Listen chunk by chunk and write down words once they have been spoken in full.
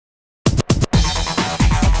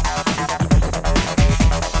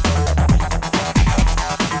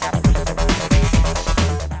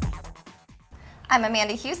I'm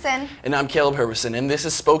Amanda Hewson. And I'm Caleb Herbison, and this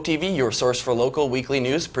is Spoke TV, your source for local weekly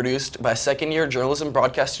news produced by second-year journalism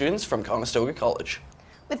broadcast students from Conestoga College.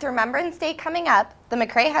 With Remembrance Day coming up, the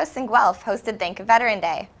McCrae House in Guelph hosted Thank a Veteran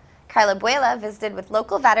Day. Carla Buela visited with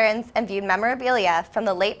local veterans and viewed memorabilia from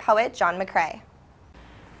the late poet John McCrae.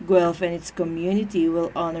 Guelph and its community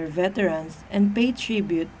will honor veterans and pay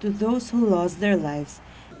tribute to those who lost their lives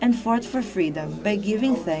and fought for freedom by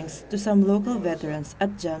giving thanks to some local veterans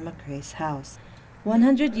at John McCrae's house.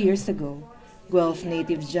 100 years ago, Guelph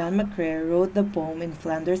native John McCrae wrote the poem In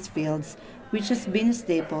Flanders Fields, which has been a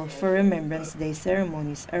staple for Remembrance Day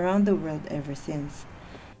ceremonies around the world ever since.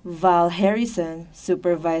 Val Harrison,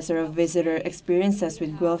 supervisor of visitor experiences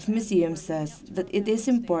with Guelph Museum, says that it is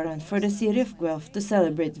important for the city of Guelph to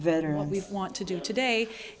celebrate veterans. What we want to do today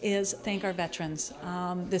is thank our veterans.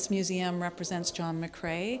 This museum represents John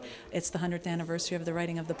McCrae. It's the 100th anniversary of the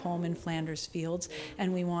writing of the poem In Flanders Fields,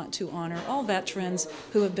 and we want to honor all veterans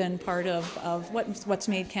who have been part of what's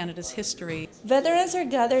made Canada's history. Veterans are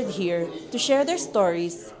gathered here to share their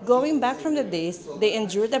stories, going back from the days they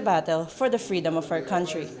endured the battle for the freedom of our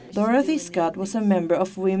country. Dorothy Scott was a member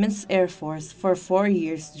of Women's Air Force for 4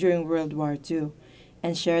 years during World War II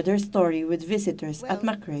and shared her story with visitors at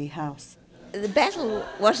McCrae House. The battle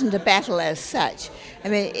wasn't a battle as such. I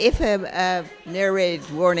mean, if a narrated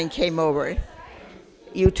warning came over,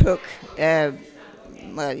 you took,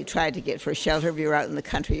 you tried to get for shelter. If you were out in the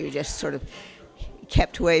country, you just sort of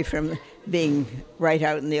kept away from being right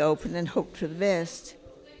out in the open and hoped for the best.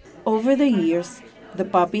 Over the years, the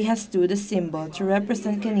poppy has stood a symbol to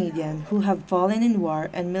represent Canadians who have fallen in war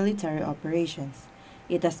and military operations.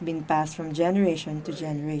 It has been passed from generation to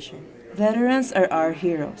generation. Veterans are our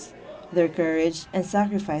heroes. Their courage and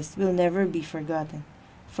sacrifice will never be forgotten.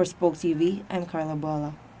 For Spoke TV, I'm Carla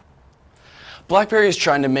Buela. BlackBerry is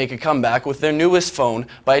trying to make a comeback with their newest phone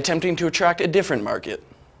by attempting to attract a different market.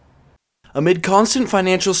 Amid constant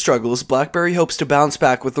financial struggles, BlackBerry hopes to bounce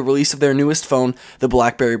back with the release of their newest phone, the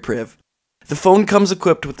BlackBerry Priv. The phone comes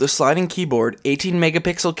equipped with a sliding keyboard,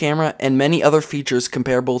 18-megapixel camera, and many other features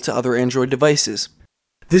comparable to other Android devices.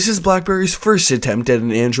 This is BlackBerry's first attempt at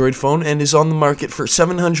an Android phone and is on the market for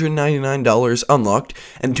 $799 unlocked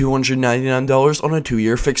and $299 on a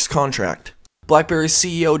 2-year fixed contract. BlackBerry's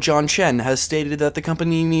CEO John Chen has stated that the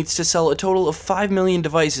company needs to sell a total of 5 million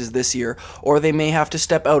devices this year, or they may have to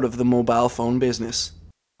step out of the mobile phone business.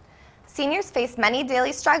 Seniors face many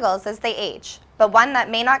daily struggles as they age, but one that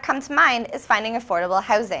may not come to mind is finding affordable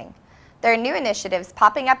housing. There are new initiatives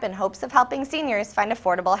popping up in hopes of helping seniors find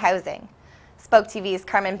affordable housing. Spoke TV's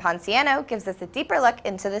Carmen Ponciano gives us a deeper look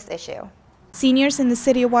into this issue. Seniors in the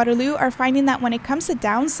city of Waterloo are finding that when it comes to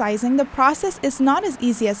downsizing, the process is not as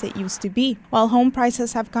easy as it used to be. While home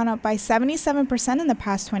prices have gone up by 77% in the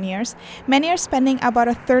past 20 years, many are spending about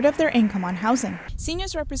a third of their income on housing.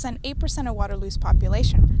 Seniors represent 8% of Waterloo's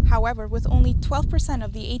population. However, with only 12%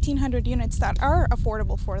 of the 1,800 units that are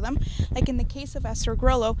affordable for them, like in the case of Esther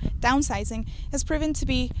Grillo, downsizing has proven to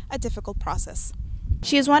be a difficult process.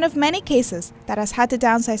 She is one of many cases that has had to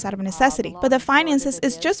downsize out of necessity, but the finances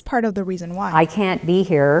is just part of the reason why. I can't be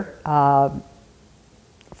here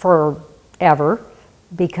forever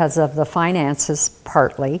because of the finances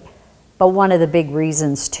partly, but one of the big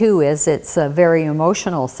reasons too is it's a very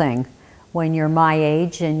emotional thing when you're my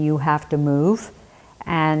age and you have to move,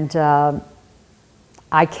 and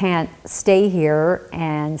I can't stay here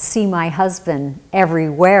and see my husband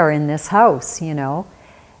everywhere in this house, you know.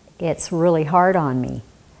 It's really hard on me.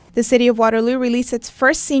 The City of Waterloo released its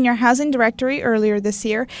first senior housing directory earlier this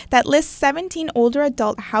year that lists 17 older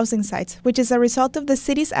adult housing sites, which is a result of the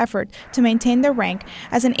city's effort to maintain their rank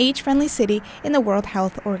as an age-friendly city in the World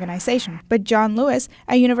Health Organization. But John Lewis,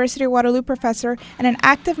 a University of Waterloo professor and an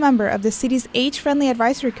active member of the city's age-friendly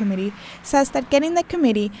advisory committee, says that getting the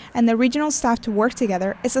committee and the regional staff to work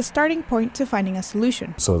together is a starting point to finding a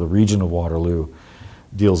solution. So the region of Waterloo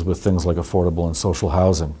deals with things like affordable and social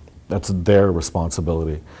housing. That's their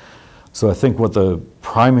responsibility. So I think what the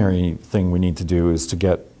primary thing we need to do is to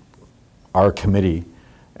get our committee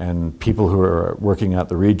and people who are working at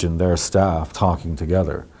the region, their staff, talking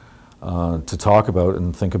together to talk about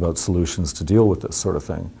and think about solutions to deal with this sort of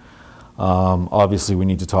thing. Obviously we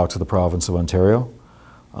need to talk to the province of Ontario,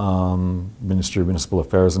 Ministry of Municipal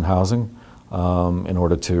Affairs and Housing, in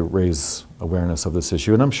order to raise awareness of this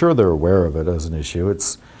issue. And I'm sure they're aware of it as an issue.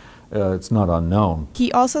 It's not unknown.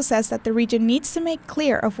 He also says that the region needs to make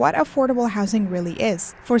clear of what affordable housing really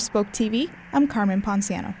is. For Spoke TV, I'm Carmen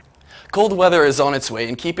Ponciano. Cold weather is on its way,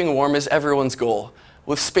 and keeping warm is everyone's goal.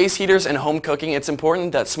 With space heaters and home cooking, it's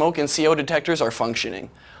important that smoke and CO detectors are functioning.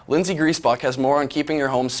 Lindsay Griesbach has more on keeping your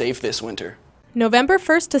home safe this winter. November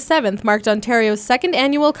 1st to 7th marked Ontario's second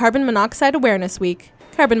annual Carbon Monoxide Awareness Week.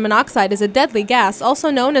 Carbon monoxide is a deadly gas,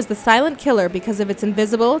 also known as the silent killer because of its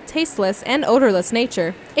invisible, tasteless, and odorless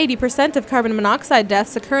nature. 80% of carbon monoxide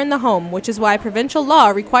deaths occur in the home, which is why provincial law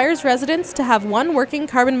requires residents to have one working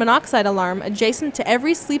carbon monoxide alarm adjacent to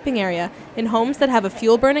every sleeping area in homes that have a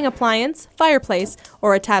fuel-burning appliance, fireplace,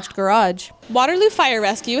 or attached garage. Waterloo Fire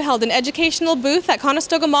Rescue held an educational booth at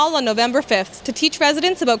Conestoga Mall on November 5th to teach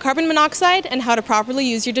residents about carbon monoxide and how to properly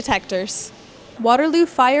use your detectors. Waterloo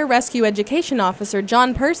Fire Rescue Education Officer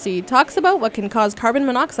John Percy talks about what can cause carbon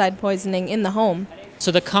monoxide poisoning in the home. So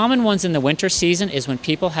the common ones in the winter season is when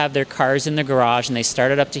people have their cars in the garage and they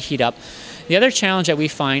start it up to heat up. The other challenge that we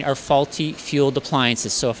find are faulty fueled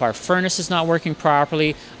appliances. So if our furnace is not working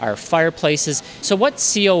properly, our fireplaces. So what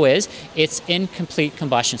CO is, it's incomplete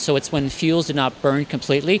combustion. So it's when fuels do not burn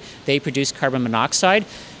completely, they produce carbon monoxide.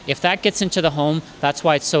 If that gets into the home, that's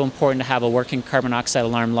why it's so important to have a working carbon monoxide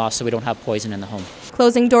alarm law so we don't have poison in the home.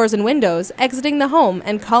 Closing doors and windows, exiting the home,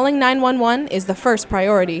 and calling 911 is the first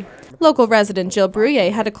priority. Local resident Jill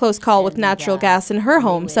Bruyere had a close call with natural gas in her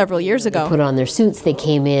home several years ago. They put on their suits, they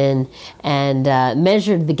came in and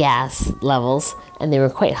measured the gas levels, and they were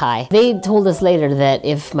quite high. They told us later that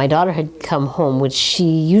if my daughter had come home, which she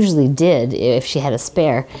usually did if she had a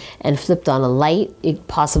spare, and flipped on a light, it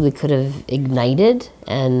possibly could have ignited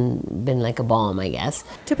and been like a bomb, I guess.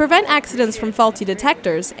 To prevent accidents from faulty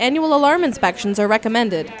detectors, annual alarm inspections are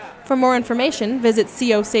recommended. For more information, visit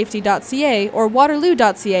cosafety.ca or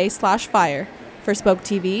waterloo.ca/fire. For Spoke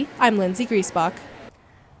TV, I'm Lindsay Griesbach.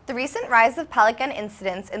 The recent rise of pellet gun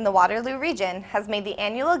incidents in the Waterloo region has made the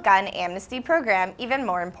annual gun amnesty program even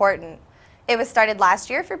more important. It was started last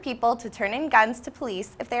year for people to turn in guns to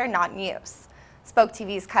police if they are not in use. Spoke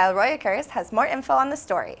TV's Kyle Royakers has more info on the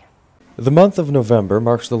story. The month of November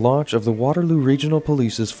marks the launch of the Waterloo Regional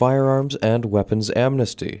Police's Firearms and Weapons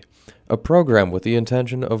Amnesty, a program with the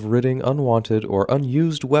intention of ridding unwanted or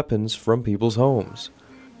unused weapons from people's homes.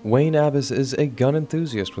 Wayne Abbas is a gun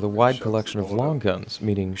enthusiast with a wide collection of long guns,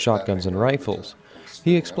 meaning shotguns and rifles.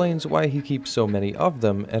 He explains why he keeps so many of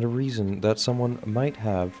them and a reason that someone might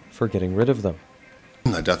have for getting rid of them.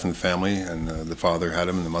 A death in the family, and the father had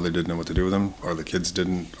them and the mother didn't know what to do with them, or the kids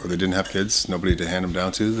didn't, or they didn't have kids, nobody to hand them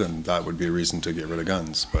down to, then that would be a reason to get rid of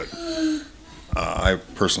guns. But I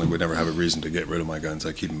personally would never have a reason to get rid of my guns.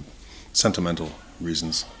 I keep them sentimental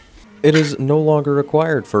reasons. It is no longer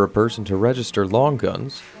required for a person to register long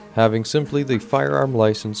guns. Having simply the firearm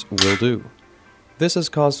license will do. This has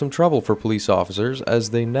caused some trouble for police officers as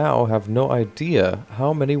they now have no idea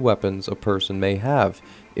how many weapons a person may have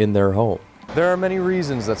in their home. There are many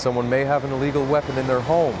reasons that someone may have an illegal weapon in their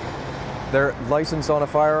home. Their license on a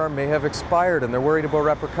firearm may have expired and they're worried about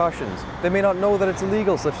repercussions. They may not know that it's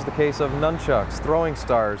illegal, such as the case of nunchucks, throwing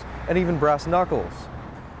stars, and even brass knuckles.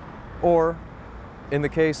 Or, in the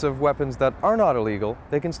case of weapons that are not illegal,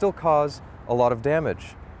 they can still cause a lot of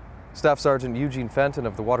damage. Staff Sergeant Eugene Fenton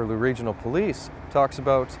of the Waterloo Regional Police talks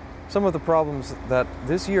about some of the problems that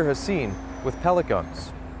this year has seen with pellet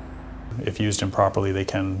guns. If used improperly, they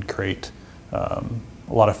can create a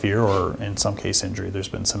lot of fear or, in some case, injury. There's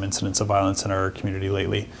been some incidents of violence in our community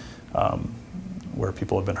lately where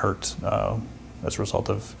people have been hurt as a result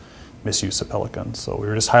of misuse of pellet guns. So we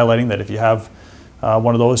were just highlighting that if you have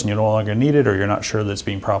one of those and you no longer need it, or you're not sure that it's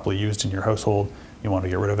being properly used in your household, you want to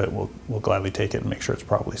get rid of it, we'll gladly take it and make sure it's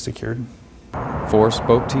properly secured. For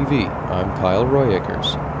Spoke TV, I'm Kyle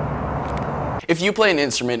Royakers. If you play an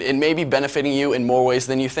instrument, it may be benefiting you in more ways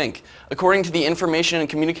than you think. According to the Information and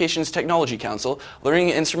Communications Technology Council,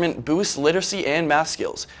 learning an instrument boosts literacy and math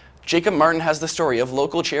skills. Jacob Martin has the story of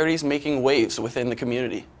local charities making waves within the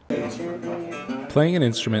community. Playing an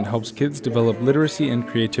instrument helps kids develop literacy and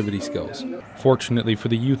creativity skills. Fortunately for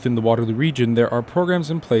the youth in the Waterloo region, there are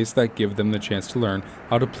programs in place that give them the chance to learn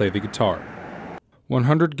how to play the guitar.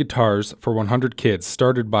 100 Guitars for 100 Kids,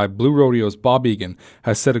 started by Blue Rodeo's Bob Egan,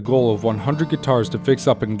 has set a goal of 100 guitars to fix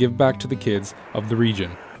up and give back to the kids of the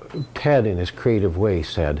region. Ted, in his creative way,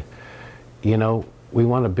 said, you know, we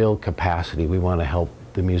want to build capacity, we want to help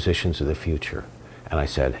the musicians of the future. And I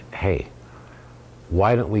said, hey,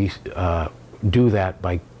 why don't we do that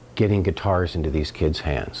by getting guitars into these kids'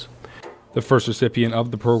 hands? The first recipient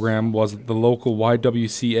of the program was the local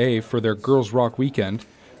YWCA for their Girls Rock Weekend.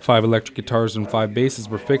 5 electric guitars and 5 basses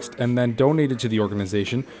were fixed and then donated to the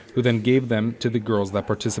organization, who then gave them to the girls that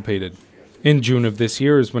participated. In June of this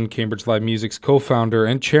year is when Cambridge Live Music's co-founder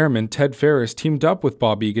and chairman Ted Ferris teamed up with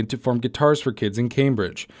Bob Egan to form Guitars for Kids in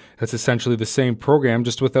Cambridge. That's essentially the same program,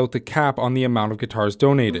 just without the cap on the amount of guitars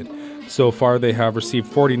donated. So far they have received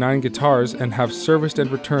 49 guitars and have serviced and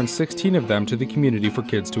returned 16 of them to the community for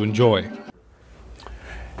kids to enjoy.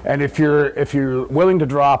 And if you're willing to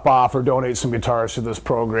drop off or donate some guitars to this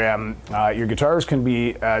program, your guitars can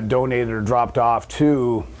be donated or dropped off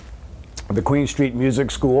to the Queen Street Music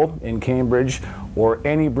School in Cambridge or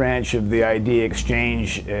any branch of the ID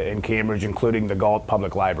Exchange in Cambridge, including the Guelph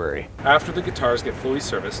Public Library. After the guitars get fully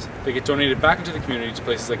serviced, they get donated back into the community to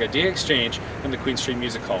places like ID Exchange and the Queen Street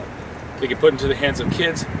Music Hall. They get put into the hands of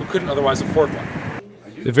kids who couldn't otherwise afford one.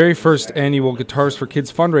 The very first annual Guitars for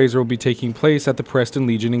Kids fundraiser will be taking place at the Preston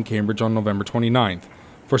Legion in Cambridge on November 29th.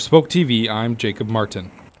 For Spoke TV, I'm Jacob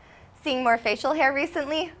Martin. Seeing more facial hair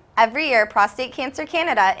recently? Every year, Prostate Cancer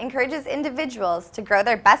Canada encourages individuals to grow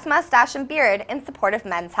their best mustache and beard in support of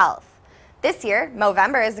men's health. This year,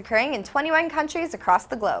 Movember is occurring in 21 countries across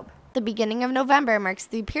the globe. The beginning of November marks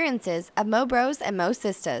the appearances of Mo Bros and Mo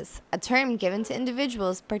Sistas, a term given to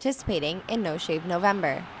individuals participating in No Shave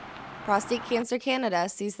November. Prostate Cancer Canada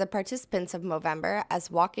sees the participants of Movember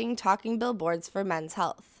as walking, talking billboards for men's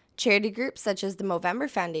health. Charity groups such as the Movember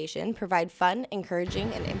Foundation provide fun,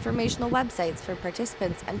 encouraging, and informational websites for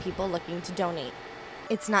participants and people looking to donate.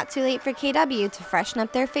 It's not too late for KW to freshen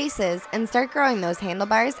up their faces and start growing those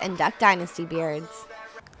handlebars and Duck Dynasty beards.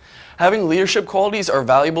 Having leadership qualities are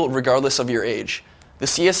valuable regardless of your age. The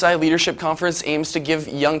CSI Leadership Conference aims to give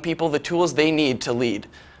young people the tools they need to lead.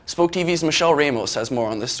 Spoke TV's Michelle Ramos has more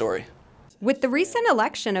on this story. With the recent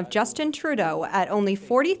election of Justin Trudeau at only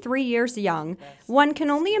 43 years young, one can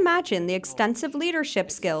only imagine the extensive leadership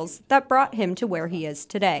skills that brought him to where he is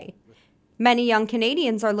today. Many young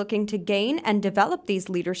Canadians are looking to gain and develop these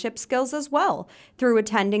leadership skills as well through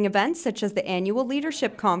attending events such as the annual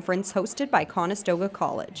leadership conference hosted by Conestoga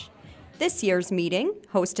College. This year's meeting,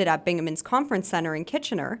 hosted at Bingemans Conference Centre in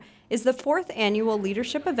Kitchener, is the 4th annual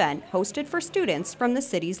leadership event hosted for students from the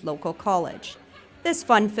city's local college. This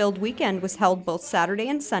fun-filled weekend was held both Saturday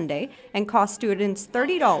and Sunday and cost students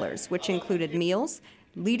 $30, which included meals,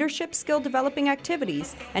 leadership skill developing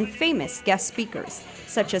activities, and famous guest speakers,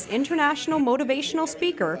 such as international motivational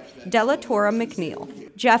speaker Della Torra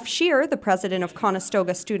McNeil. Jeff Shear, the president of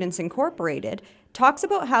Conestoga Students Incorporated, talks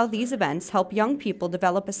about how these events help young people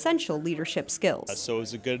develop essential leadership skills. So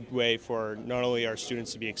it's a good way for not only our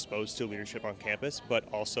students to be exposed to leadership on campus, but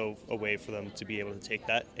also a way for them to be able to take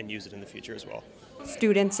that and use it in the future as well.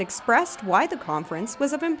 Students expressed why the conference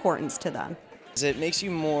was of importance to them. It makes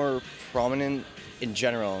you more prominent in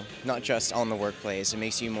general, not just on the workplace. It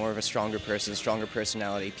makes you more of a stronger person, stronger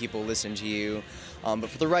personality. People listen to you, but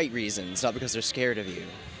for the right reasons, not because they're scared of you.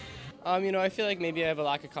 I feel like maybe I have a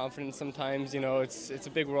lack of confidence sometimes. It's a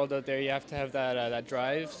big world out there. You have to have that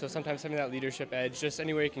drive. So sometimes having that leadership edge, just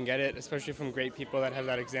anywhere you can get it, especially from great people that have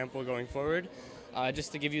that example going forward,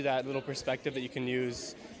 just to give you that little perspective that you can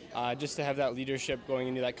use, just to have that leadership going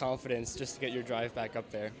into that confidence, just to get your drive back up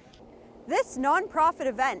there. This non-profit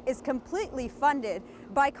event is completely funded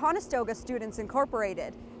by Conestoga Students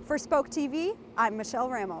Incorporated. For Spoke TV, I'm Michelle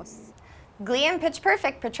Ramos. Glee and Pitch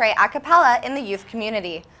Perfect portray a cappella in the youth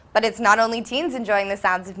community. But it's not only teens enjoying the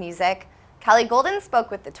sounds of music. Kelly Golden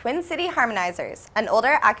spoke with the Twin City Harmonizers, an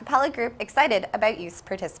older a cappella group excited about youth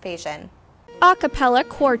participation. A cappella,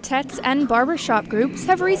 quartets, and barbershop groups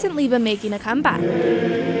have recently been making a comeback.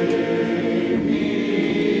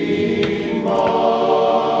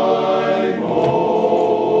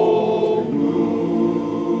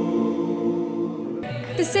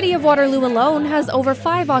 The city of Waterloo alone has over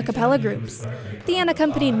 5 a cappella groups. The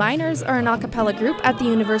Unaccompanied Minors are an a cappella group at the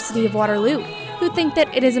University of Waterloo, who think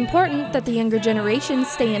that it is important that the younger generations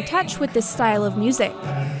stay in touch with this style of music.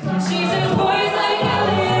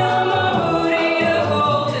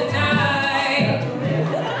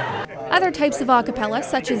 Other types of a cappella,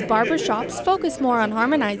 such as barbershops, focus more on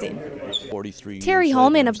harmonizing. Terry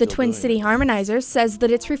Holman of the Twin City Harmonizers says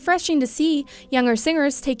that it's refreshing to see younger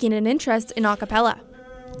singers taking an interest in a cappella.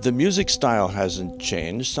 The music style hasn't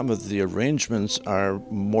changed. Some of the arrangements are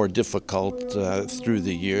more difficult through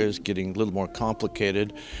the years, getting a little more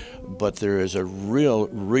complicated, but there is a real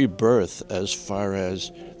rebirth as far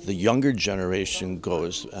as the younger generation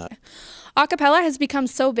goes. A cappella has become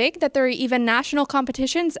so big that there are even national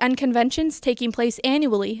competitions and conventions taking place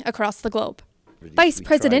annually across the globe. Vice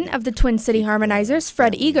President of the Twin City Harmonizers,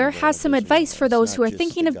 Fred Eager, has some advice for those who are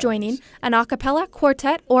thinking of joining an a cappella,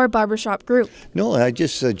 quartet, or barbershop group. No, I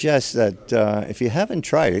just suggest that if you haven't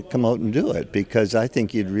tried it, come out and do it, because I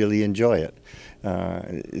think you'd really enjoy it.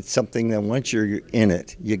 It's something that once you're in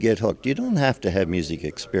it, you get hooked. You don't have to have music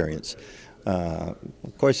experience. Of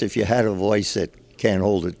course, if you had a voice that can't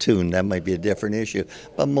hold a tune, that might be a different issue.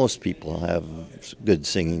 But most people have good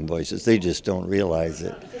singing voices. They just don't realize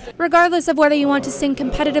it. Regardless of whether you want to sing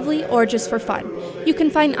competitively or just for fun, you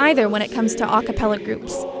can find either when it comes to a cappella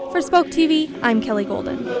groups. For Spoke TV, I'm Kelly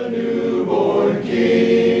Golden.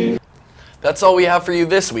 That's all we have for you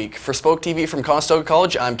this week. For Spoke TV from Conestoga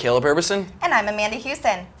College, I'm Caleb Herbison. And I'm Amanda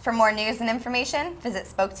Houston. For more news and information, visit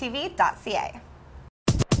spoketv.ca.